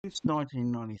Since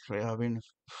 1993, I've been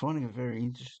finding it very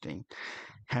interesting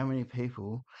how many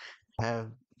people have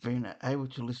been able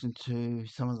to listen to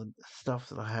some of the stuff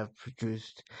that I have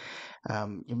produced.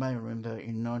 You may remember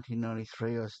in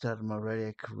 1993, I started my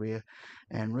radio career,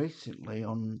 and recently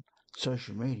on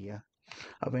social media,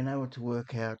 I've been able to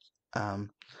work out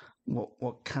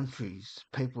what countries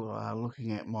people are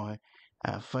looking at my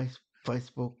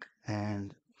Facebook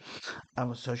and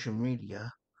other social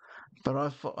media.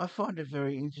 But I find it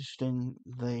very interesting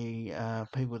the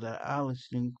people that are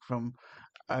listening from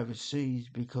overseas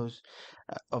because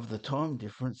of the time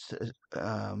difference.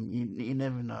 You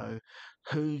never know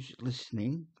who's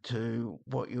listening to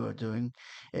what you are doing.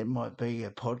 It might be a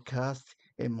podcast,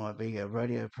 it might be a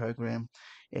radio program,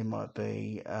 it might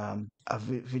be a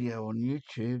video on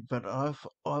YouTube. But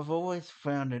I've always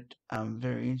found it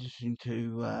very interesting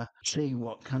to see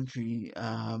what country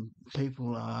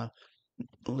people are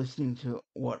listening to,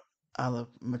 what other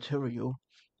material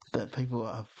that people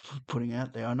are putting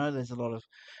out there. I know there's a lot of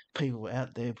people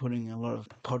out there putting a lot of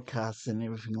podcasts and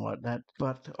everything like that,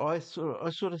 but I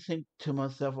sort of think to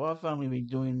myself, I've only been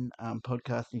doing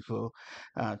podcasting for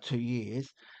 2 years,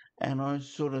 and I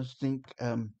sort of think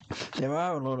there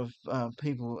are a lot of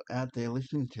people out there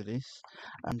listening to this.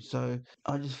 So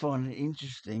I just find it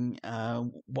interesting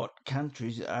what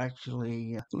countries are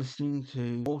actually listening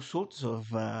to all sorts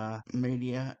of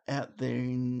media out there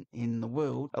in the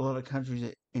world. A lot of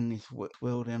countries in this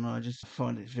world, and I just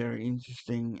find it very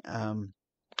interesting.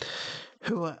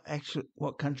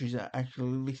 What countries are actually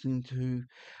listening to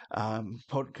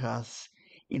podcasts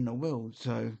in the world?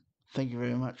 So thank you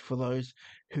very much for those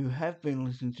who have been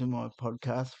listening to my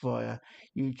podcast via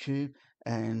YouTube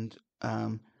and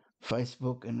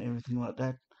Facebook and everything like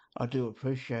that. I do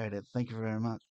appreciate it. Thank you very much.